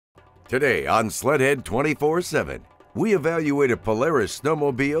Today on Sledhead 24/7, we evaluate a Polaris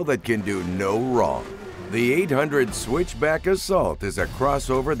snowmobile that can do no wrong. The 800 Switchback Assault is a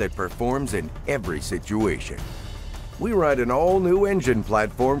crossover that performs in every situation. We ride an all-new engine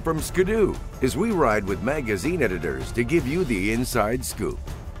platform from Skidoo as we ride with magazine editors to give you the inside scoop.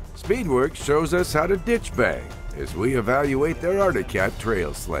 Speedwerx shows us how to ditch bang as we evaluate their Arctic Cat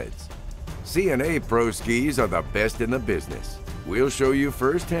trail sleds. C&A Pro skis are the best in the business. We'll show you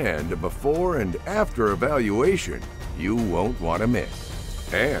firsthand a before and after evaluation you won't want to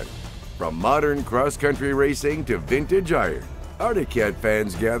miss. And from modern cross-country racing to vintage iron, Arctic Cat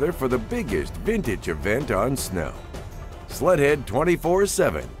fans gather for the biggest vintage event on snow. Sledhead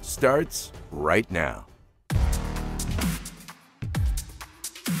 24/7 starts right now.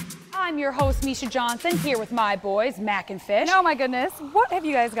 I'm your host, Misha Johnson, here with my boys, Mac and Fish. Oh my goodness, what have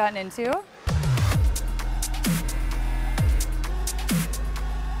you guys gotten into?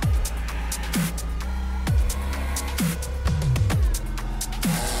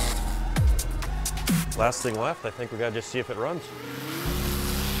 Last thing left, I think we gotta just see if it runs.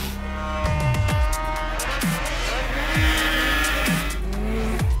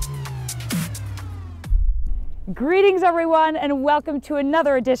 Greetings, everyone, and welcome to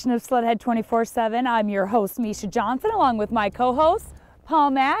another edition of Sledhead 24/7. I'm your host, Misha Johnson, along with my co-hosts,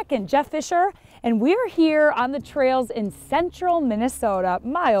 Paul Mack and Jeff Fisher, and we're here on the trails in central Minnesota,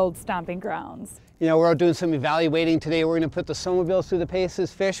 my old stomping grounds. You know, we're out doing some evaluating today. We're going to put the snowmobiles through the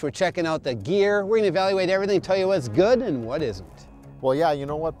paces, Fish. We're checking out the gear. We're going to evaluate everything, tell you what's good and what isn't. Well, yeah, you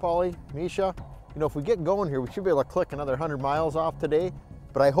know what, Paulie, Misha? You know, if we get going here, we should be able to click another 100 miles off today.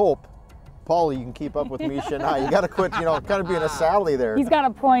 But I hope, Paulie, you can keep up with Misha and I. You got to quit, you know, kind of being a Sally there. He's got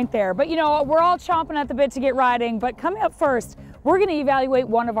a point there. But, you know, we're all chomping at the bit to get riding. But coming up first, we're going to evaluate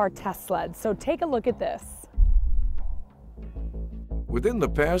one of our test sleds. So take a look at this. Within the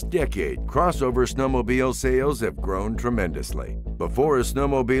past decade, crossover snowmobile sales have grown tremendously. Before a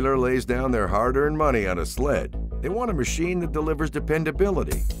snowmobiler lays down their hard-earned money on a sled, they want a machine that delivers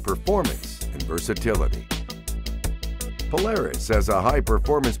dependability, performance, and versatility. Polaris has a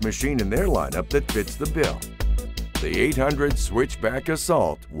high-performance machine in their lineup that fits the bill. The 800 Switchback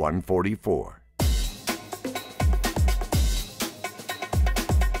Assault 144.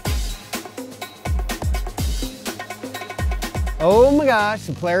 Oh my gosh,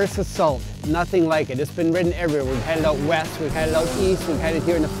 the Polaris Assault. Nothing like it. It's been ridden everywhere. We've had it out west, we've had it out east, we've had it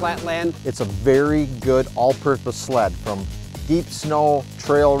here in the flatland. It's a very good all-purpose sled from deep snow,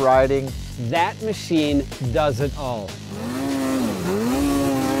 trail riding. That machine does it all.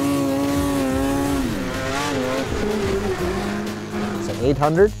 It's an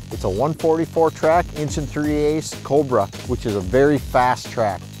 800, it's a 144 track, inch and 3/8 Cobra, which is a very fast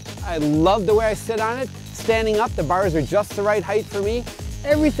track. I love the way I sit on it. Standing up, the bars are just the right height for me.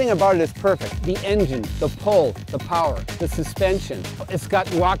 Everything about it is perfect. The engine, the pull, the power, the suspension. It's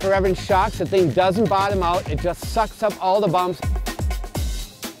got Walker Evans shocks. The thing doesn't bottom out. It just sucks up all the bumps.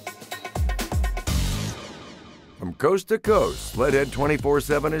 From coast to coast, Sledhead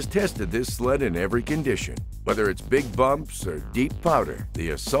 24/7 has tested this sled in every condition. Whether it's big bumps or deep powder,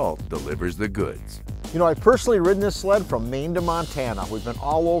 the Assault delivers the goods. You know, I've personally ridden this sled from Maine to Montana. We've been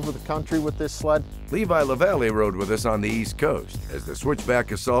all over the country with this sled. Levi LaValle rode with us on the East Coast as the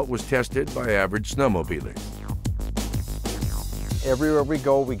Switchback Assault was tested by average snowmobilers. Everywhere we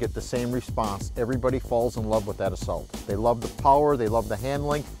go, we get the same response. Everybody falls in love with that Assault. They love the power, they love the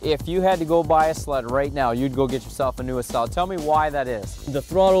handling. If you had to go buy a sled right now, you'd go get yourself a new Assault. Tell me why that is. The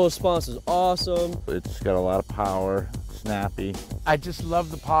throttle response is awesome. It's got a lot of power, snappy. I just love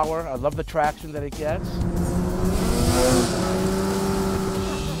the power. I love the traction that it gets.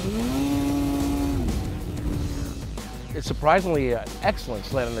 It's surprisingly an excellent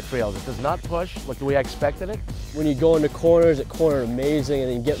sled on the trails. It does not push like the way I expected it. When you go into corners, it cornered amazing, and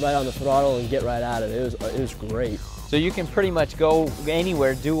then you get right on the throttle and get right at it. It was great. So you can pretty much go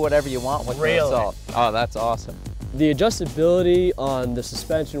anywhere, do whatever you want with the Assault. Oh, that's awesome. The adjustability on the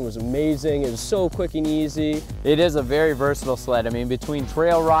suspension was amazing. It was so quick and easy. It is a very versatile sled. I mean, between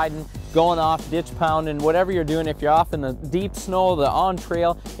trail riding, going off, ditch pounding, whatever you're doing, if you're off in the deep snow, the on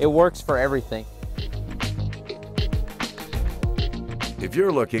trail, it works for everything. If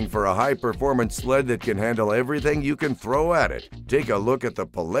you're looking for a high-performance sled that can handle everything you can throw at it, take a look at the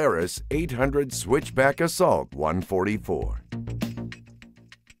Polaris 800 Switchback Assault 144.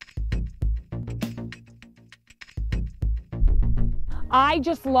 I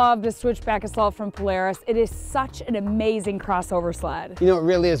just love the Switchback Assault from Polaris. It is such an amazing crossover sled. You know, it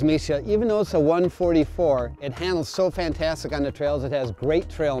really is, Misha. Even though it's a 144, it handles so fantastic on the trails. It has great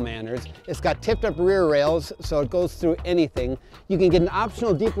trail manners. It's got tipped up rear rails, so it goes through anything. You can get an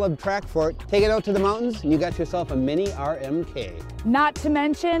optional deep lug track for it. Take it out to the mountains, and you got yourself a mini RMK. Not to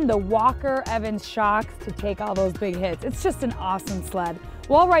mention the Walker Evans shocks to take all those big hits. It's just an awesome sled.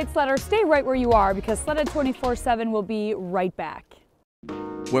 Well, all right, Sledder, stay right where you are because Sledhead 24/7 will be right back.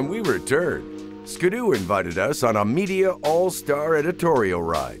 When we return, Skidoo invited us on a Media All-Star editorial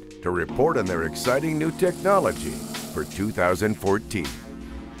ride to report on their exciting new technology for 2014.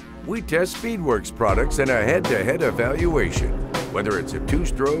 We test Speedwerx products in a head-to-head evaluation, whether it's a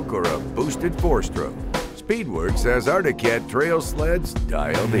 2-stroke or a boosted 4-stroke. Speedwerx has Arctic Cat trail sleds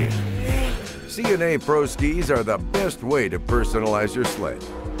dialed in. C&A Pro skis are the best way to personalize your sled.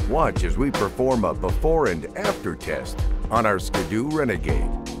 Watch as we perform a before and after test on our Skidoo Renegade.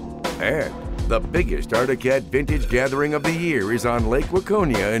 And the biggest Arctic Cat vintage gathering of the year is on Lake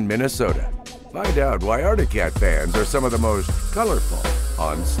Waconia in Minnesota. Find out why Arctic Cat fans are some of the most colorful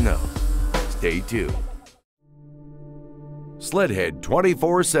on snow. Stay tuned. Sledhead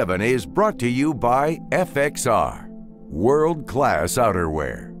 24/7 is brought to you by FXR, world-class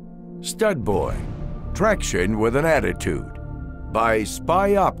outerwear. Stud Boy, traction with an attitude. By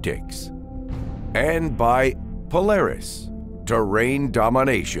Spy Optics. And by Polaris, terrain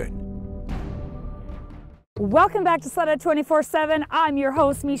domination. Welcome back to Sledhead 24/7. I'm your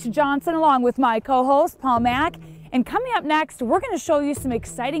host, Misha Johnson, along with my co-host, Paul Mack. And coming up next, we're going to show you some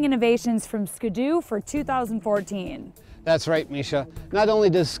exciting innovations from Skidoo for 2014. That's right, Misha. Not only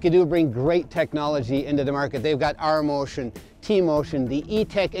does Skidoo bring great technology into the market, they've got R-Motion, T-Motion, the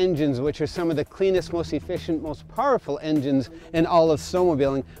E-Tech engines, which are some of the cleanest, most efficient, most powerful engines in all of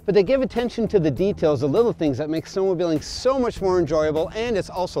snowmobiling. But they give attention to the details, the little things that make snowmobiling so much more enjoyable, and it's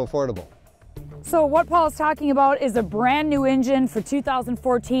also affordable. So what Paul's talking about is a brand new engine for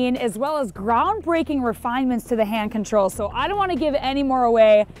 2014, as well as groundbreaking refinements to the hand control. So I don't want to give any more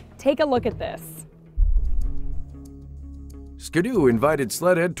away. Take a look at this. Skidoo invited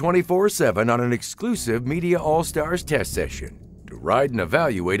Sledhead 24/7 on an exclusive Media All-Stars test session to ride and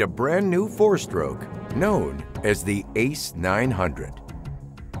evaluate a brand new 4-stroke known as the Ace 900.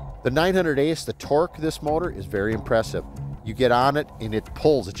 The 900 Ace, the torque of this motor is very impressive. You get on it and it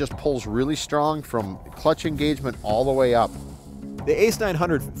just pulls really strong from clutch engagement all the way up. The Ace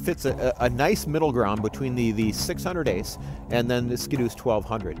 900 fits a nice middle ground between the 600 Ace and then the Skidoo's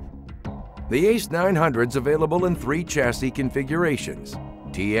 1200. The Ace 900 is available in 3 chassis configurations: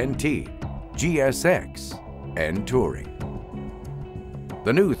 TNT, GSX, and Touring.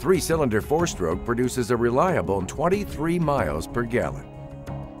 The new 3-cylinder 4-stroke produces a reliable 23 miles per gallon.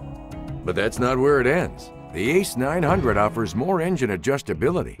 But that's not where it ends. The Ace 900 offers more engine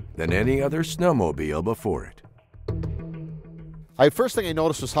adjustability than any other snowmobile before it. First thing I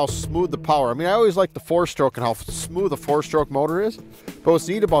noticed was how smooth the power. I mean, I always like the 4-stroke and how smooth a 4-stroke motor is. But what's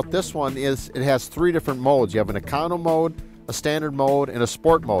neat about this one is it has 3 different modes. You have an econo mode, a standard mode, and a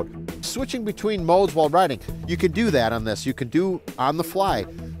sport mode. Switching between modes while riding, you can do that on this. You can do on the fly.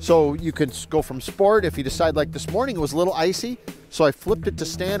 So you can go from sport if you decide, like this morning it was a little icy, so I flipped it to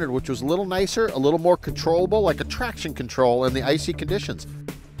standard, which was a little nicer, a little more controllable, like a traction control in the icy conditions.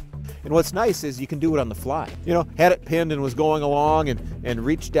 And what's nice is you can do it on the fly. You know, had it pinned and was going along and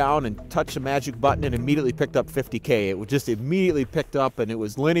reached down and touched the magic button and immediately picked up 50K. It was just immediately picked up and it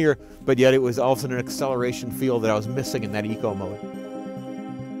was linear, but yet it was also an acceleration feel that I was missing in that eco mode.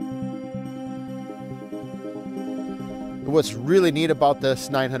 What's really neat about this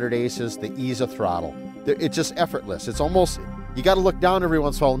 900 Ace is the ease of throttle. It's just effortless. It's almost, you got to look down every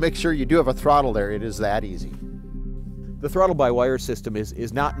once in a while and make sure you do have a throttle there. It is that easy. The throttle-by-wire system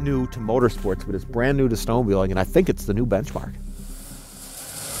is not new to motorsports, but it's brand new to snowmobiling, and I think it's the new benchmark.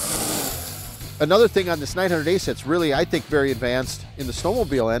 Another thing on this 900 Ace that's really, I think, very advanced in the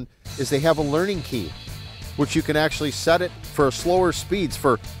snowmobile end is they have a learning key, which you can actually set it for slower speeds.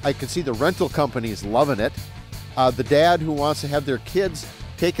 I can see the rental companies loving it. The dad who wants to have their kids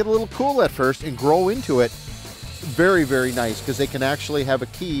take it a little cool at first and grow into it, very, very nice, because they can actually have a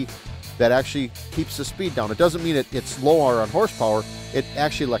key that actually keeps the speed down. It doesn't mean it's lower on horsepower, it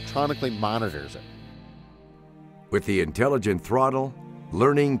actually electronically monitors it. With the intelligent throttle,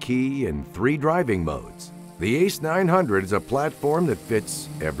 learning key, and 3 driving modes, the Ace 900 is a platform that fits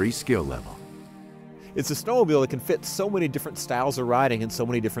every skill level. It's a snowmobile that can fit so many different styles of riding and so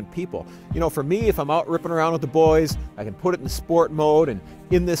many different people. You know, for me, if I'm out ripping around with the boys, I can put it in sport mode, and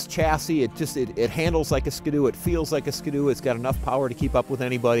in this chassis, it handles like a Skidoo, it feels like a Skidoo, it's got enough power to keep up with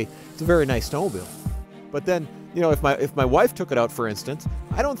anybody. It's a very nice snowmobile. But then You know, if my wife took it out, for instance,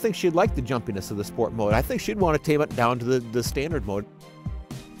 I don't think she'd like the jumpiness of the sport mode. I think she'd want to tame it down to the standard mode.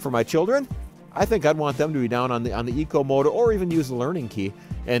 For my children, I think I'd want them to be down on the eco mode or even use the learning key,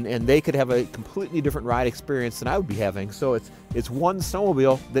 and they could have a completely different ride experience than I would be having. So it's one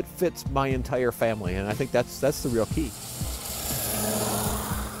snowmobile that fits my entire family, and I think that's the real key.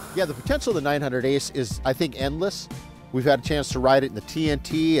 Yeah, the potential of the 900 Ace is, I think, endless. We've had a chance to ride it in the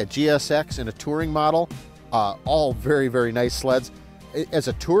TNT, a GSX, and a touring model. All very, very nice sleds. As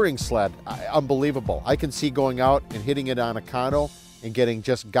a touring sled, unbelievable. I can see going out and hitting it on a Kano and getting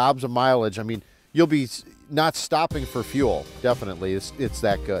just gobs of mileage. I mean, you'll be not stopping for fuel, definitely. It's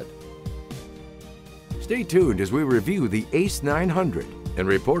that good. Stay tuned as we review the Ace 900 and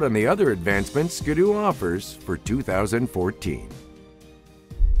report on the other advancements Ski-Doo offers for 2014.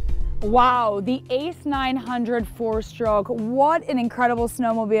 Wow, the Ace 900 4-stroke, what an incredible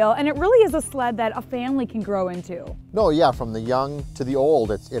snowmobile, and it really is a sled that a family can grow into. No, yeah, from the young to the old,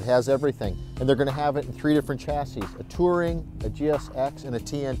 it has everything. And they're gonna have it in 3 different chassis, a touring, a GSX, and a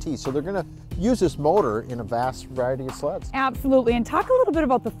TNT. So they're gonna use this motor in a vast variety of sleds. Absolutely, and talk a little bit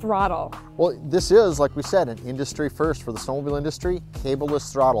about the throttle. Well, this is, like we said, an industry first for the snowmobile industry,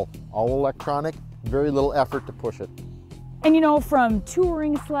 cableless throttle, all electronic, very little effort to push it. And you know, from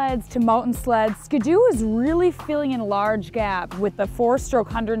touring sleds to mountain sleds, Ski-Doo is really filling in a large gap with the 4-stroke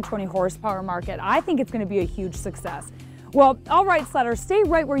 120 horsepower market. I think it's going to be a huge success. Well, all right, sledders, stay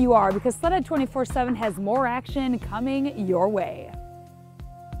right where you are because Sledhead 24/7 has more action coming your way.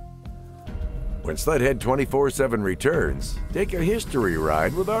 When Sledhead 24/7 returns, take a history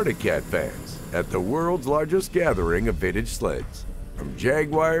ride with Arctic Cat fans at the world's largest gathering of vintage sleds. From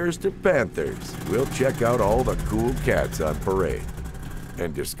Jaguars to Panthers, we'll check out all the cool cats on parade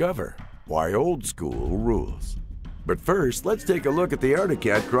and discover why old school rules. But first, let's take a look at the Arctic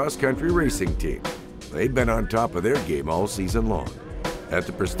Cat cross-country racing team. They've been on top of their game all season long. At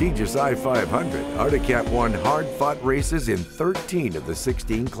the prestigious I-500, Arctic Cat won hard-fought races in 13 of the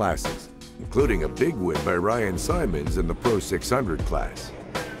 16 classes, including a big win by Ryan Simons in the Pro 600 class.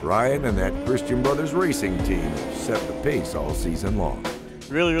 Ryan and that Christian Brothers racing team set the pace all season long.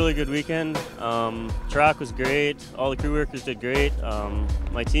 Really, really good weekend. Track was great. All the crew workers did great.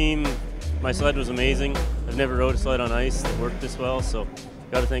 My team, my sled was amazing. I've never rode a sled on ice that worked this well, so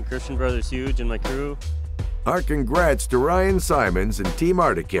got to thank Christian Brothers huge and my crew. Our congrats to Ryan Simons and Team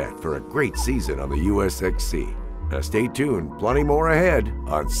Arctic Cat for a great season on the USXC. Now stay tuned, plenty more ahead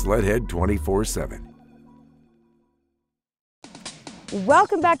on Sledhead 24/7.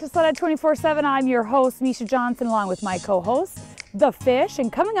 Welcome back to Sledhead 24/7. I'm your host, Misha Johnson, along with my co-host, The Fish.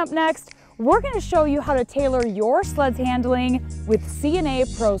 And coming up next, we're going to show you how to tailor your sled's handling with C&A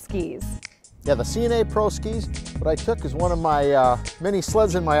Pro skis. Yeah, the C&A Pro skis, what I took is one of my many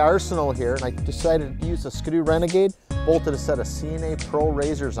sleds in my arsenal here, and I decided to use a Ski-Doo Renegade, bolted a set of C&A Pro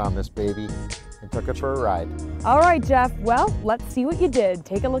razors on this baby, and took it for a ride. All right, Jeff. Well, let's see what you did.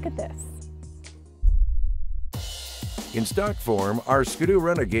 Take a look at this. In stock form, our Ski-Doo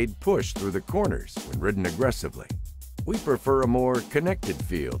Renegade pushed through the corners when ridden aggressively. We prefer a more connected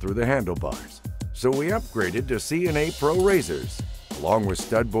feel through the handlebars, so we upgraded to C&A Pro razors, along with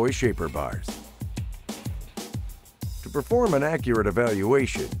stud boy shaper bars. To perform an accurate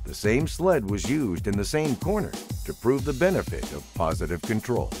evaluation, the same sled was used in the same corner to prove the benefit of positive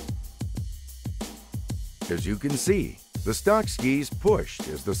control. As you can see, the stock skis pushed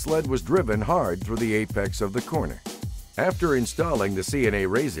as the sled was driven hard through the apex of the corner. After installing the C&A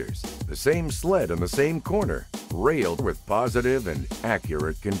razors, the same sled on the same corner railed with positive and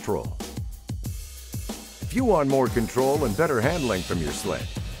accurate control. If you want more control and better handling from your sled,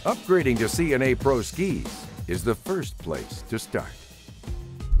 upgrading to C&A Pro skis is the first place to start.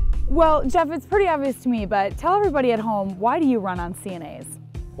 Well, Jeff, it's pretty obvious to me, but tell everybody at home, why do you run on C&As?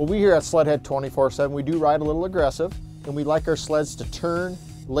 Well, we here at Sledhead 24/7, we do ride a little aggressive, and we like our sleds to turn,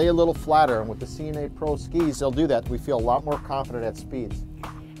 lay a little flatter, and with the C&A Pro skis, they'll do that. We feel a lot more confident at speeds.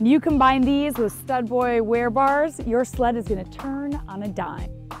 You combine these with stud boy wear bars, your sled is going to turn on a dime.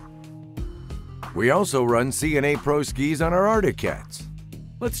 We also run C&A Pro skis on our Arctic Cats.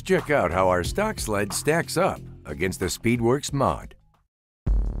 Let's check out how our stock sled stacks up against the Speedwerx mod.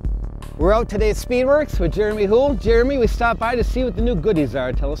 We're out today at Speedwerx with Jeremy Houle. Jeremy, we stopped by to see what the new goodies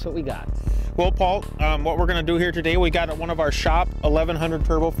are. Tell us what we got. Well, Paul, what we're going to do here today, we got one of our shop 1100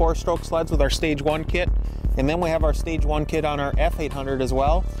 turbo 4-stroke sleds with our Stage 1 kit. And then we have our Stage 1 kit on our F800 as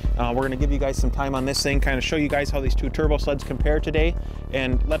well. We're going to give you guys some time on this thing, kind of show you guys how these two turbo sleds compare today,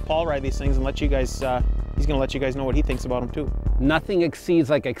 and let Paul ride these things and let you guys, he's going to let you guys know what he thinks about them too. Nothing exceeds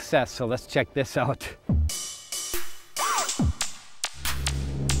like excess, so let's check this out.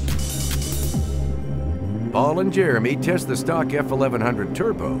 Paul and Jeremy test the stock F1100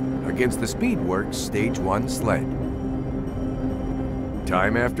 Turbo against the Speedwerx Stage 1 sled.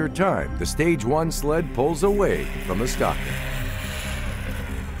 Time after time, the Stage 1 sled pulls away from the stocker.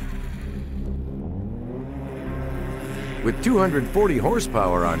 With 240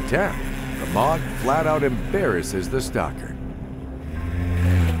 horsepower on tap, the Mog flat out embarrasses the stocker.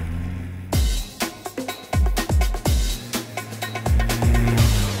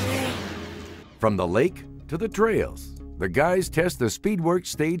 From the lake to the trails, the guys test the Speedwerx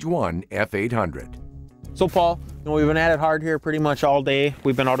Stage 1 F800. So Paul, we've been at it hard here pretty much all day.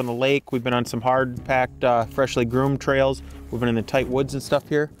 We've been out on the lake, we've been on some hard-packed, freshly groomed trails. We've been in the tight woods and stuff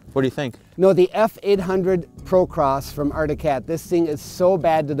here. What do you think? No, the F800 Pro Cross from Arctic Cat, this thing is so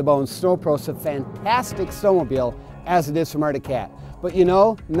bad to the bone. SnowPro's a fantastic snowmobile as it is from Arctic Cat. But you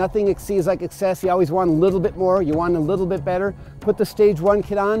know, nothing exceeds like excess. You always want a little bit more, you want a little bit better. Put the Stage 1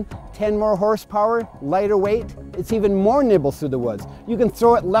 kit on, 10 more horsepower, lighter weight. It's even more nibbles through the woods. You can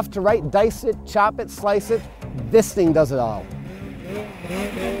throw it left to right, dice it, chop it, slice it. This thing does it all.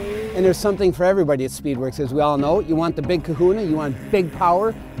 And there's something for everybody at Speedwerx, as we all know. You want the big kahuna, you want big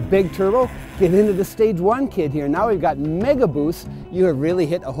power, big turbo. Get into the Stage 1 kit here. Now we've got mega boost. You have really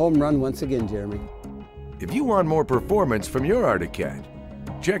hit a home run once again, Jeremy. If you want more performance from your Arctic Cat,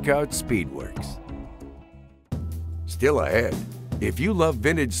 check out Speedwerx. Still ahead, if you love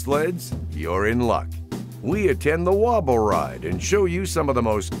vintage sleds, you're in luck. We attend the Wobble Ride and show you some of the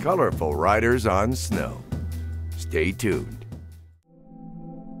most colorful riders on snow. Stay tuned.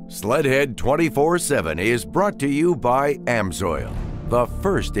 Sledhead 24/7 is brought to you by Amsoil, the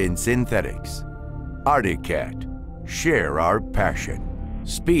first in synthetics. Arctic Cat, share our passion.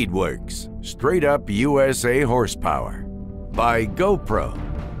 Speedwerx, straight up USA horsepower. By GoPro,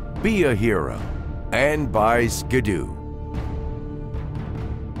 be a hero. And by Skidoo.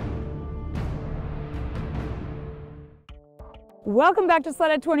 Welcome back to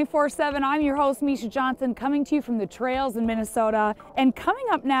Sledhead 24/7. I'm your host, Misha Johnson, coming to you from the trails in Minnesota. And coming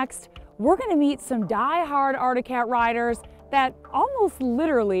up next, we're going to meet some die-hard Arctic Cat riders that almost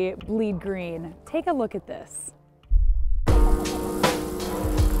literally bleed green. Take a look at this.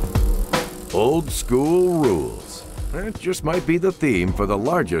 Old school rules. That just might be the theme for the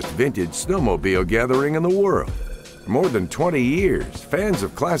largest vintage snowmobile gathering in the world. For more than 20 years, fans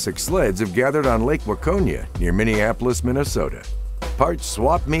of classic sleds have gathered on Lake Waconia near Minneapolis, Minnesota. Parts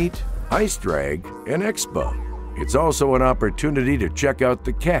swap meet, ice drag, and expo. It's also an opportunity to check out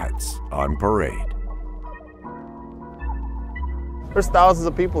the cats on parade. There's thousands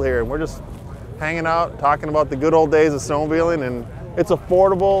of people here, and we're just hanging out, talking about the good old days of snowmobiling, and it's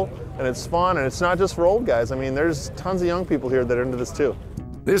affordable, and it's fun, and it's not just for old guys. I mean, there's tons of young people here that are into this too.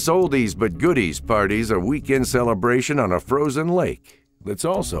 This oldies but goodies party's a weekend celebration on a frozen lake that's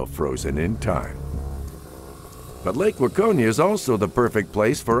also frozen in time. But Lake Waconia is also the perfect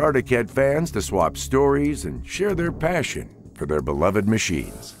place for Arctic Cat fans to swap stories and share their passion for their beloved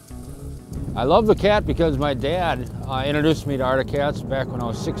machines. I love the Cat because my dad introduced me to Arctic Cats back when I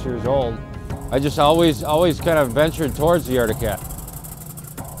was 6 years old. I just always kind of ventured towards the Arctic Cat.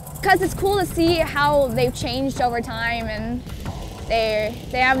 Because it's cool to see how they've changed over time, and they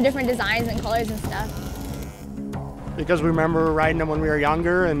have different designs and colors and stuff. Because we remember riding them when we were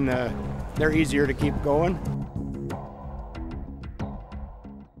younger, and they're easier to keep going.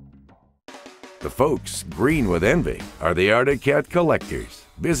 The folks green with envy are the Arctic Cat collectors,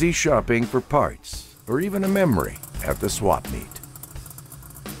 busy shopping for parts or even a memory at the swap meet.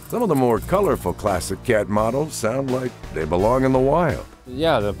 Some of the more colorful classic Cat models sound like they belong in the wild.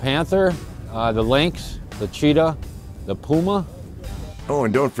 Yeah, the Panther, the Lynx, the Cheetah, the Puma. Oh,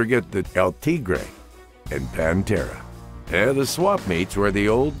 and don't forget the El Tigre and Pantera. They're the swap meets where the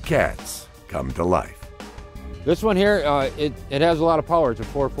old cats come to life. This one here, it has a lot of power. It's a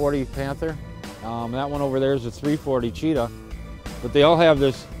 440 Panther. That one over there is a 340 Cheetah. But they all have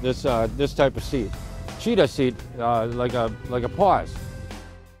this type of seat. Cheetah seat, like a pause.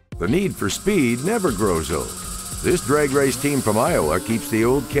 The need for speed never grows old. This drag race team from Iowa keeps the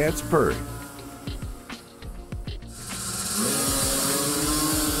old cats purring.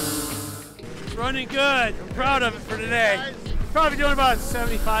 It's running good. I'm proud of it for today. Probably doing about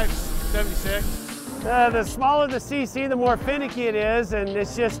 75, 76. The smaller the CC, the more finicky it is, and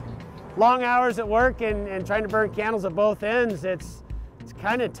it's just long hours at work and trying to burn candles at both ends. It's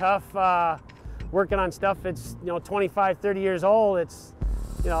kind of tough working on stuff that's 25, 30 years old. It's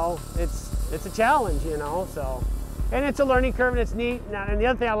it's a challenge, so. And it's a learning curve, and it's neat. And the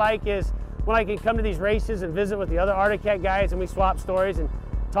other thing I like is when I can come to these races and visit with the other Arctic Cat guys, and we swap stories and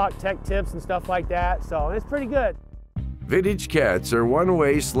talk tech tips and stuff like that. So it's pretty good. Vintage cats are one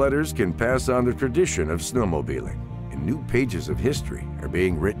way sledders can pass on the tradition of snowmobiling, and new pages of history are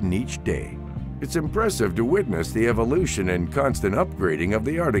being written each day. It's impressive to witness the evolution and constant upgrading of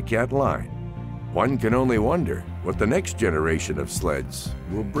the Arctic Cat line. One can only wonder what the next generation of sleds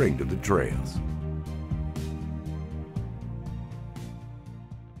will bring to the trails.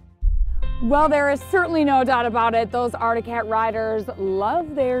 Well, there is certainly no doubt about it. Those Arctic Cat riders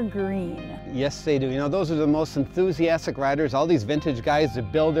love their green. Yes, they do. You know, those are the most enthusiastic riders. All these vintage guys, the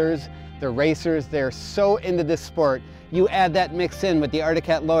builders, the racers, they're so into this sport. You add that mix in with the Arctic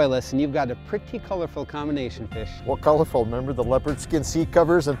Cat loyalists and you've got a pretty colorful combination, Fish. What colorful? Remember the leopard skin seat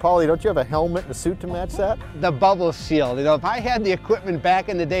covers? And Polly, don't you have a helmet and a suit to match that? The bubble shield. You know, if I had the equipment back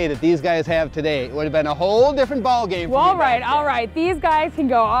in the day that these guys have today, it would have been a whole different ball game for me. All right. These guys can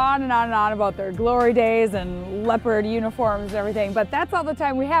go on and on and on about their glory days and leopard uniforms and everything, but that's all the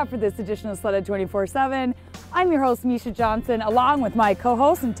time we have for this edition of Sledhead 24/7. I'm your host, Misha Johnson, along with my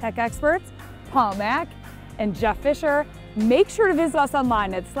co-hosts and tech experts, Paul Mack and Jeff Fisher. Make sure to visit us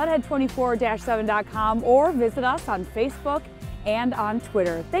online at sledhead24-7.com or visit us on Facebook and on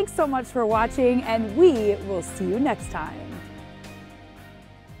Twitter. Thanks so much for watching, and we will see you next time.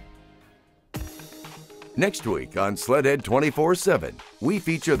 Next week on Sledhead 24/7, we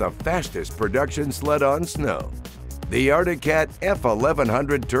feature the fastest production sled on snow. The Arctic Cat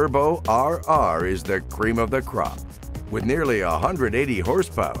F1100 Turbo RR is the cream of the crop. With nearly 180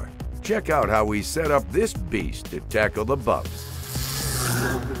 horsepower, check out how we set up this beast to tackle the bumps.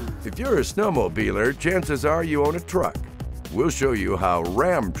 If you're a snowmobiler, chances are you own a truck. We'll show you how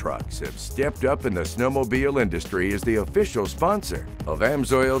Ram trucks have stepped up in the snowmobile industry as the official sponsor of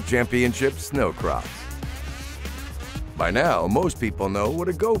Amsoil Championship Snowcross. By now, most people know what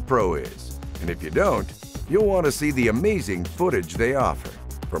a GoPro is, and if you don't, you'll want to see the amazing footage they offer.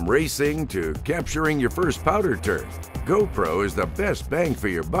 From racing to capturing your first powder turn, GoPro is the best bang for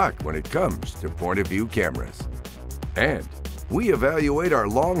your buck when it comes to point-of-view cameras. And we evaluate our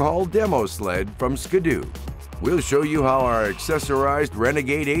long-haul demo sled from Skidoo. We'll show you how our accessorized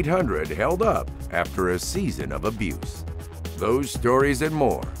Renegade 800 held up after a season of abuse. Those stories and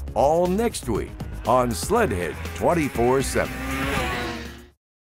more, all next week on Sledhead 24/7.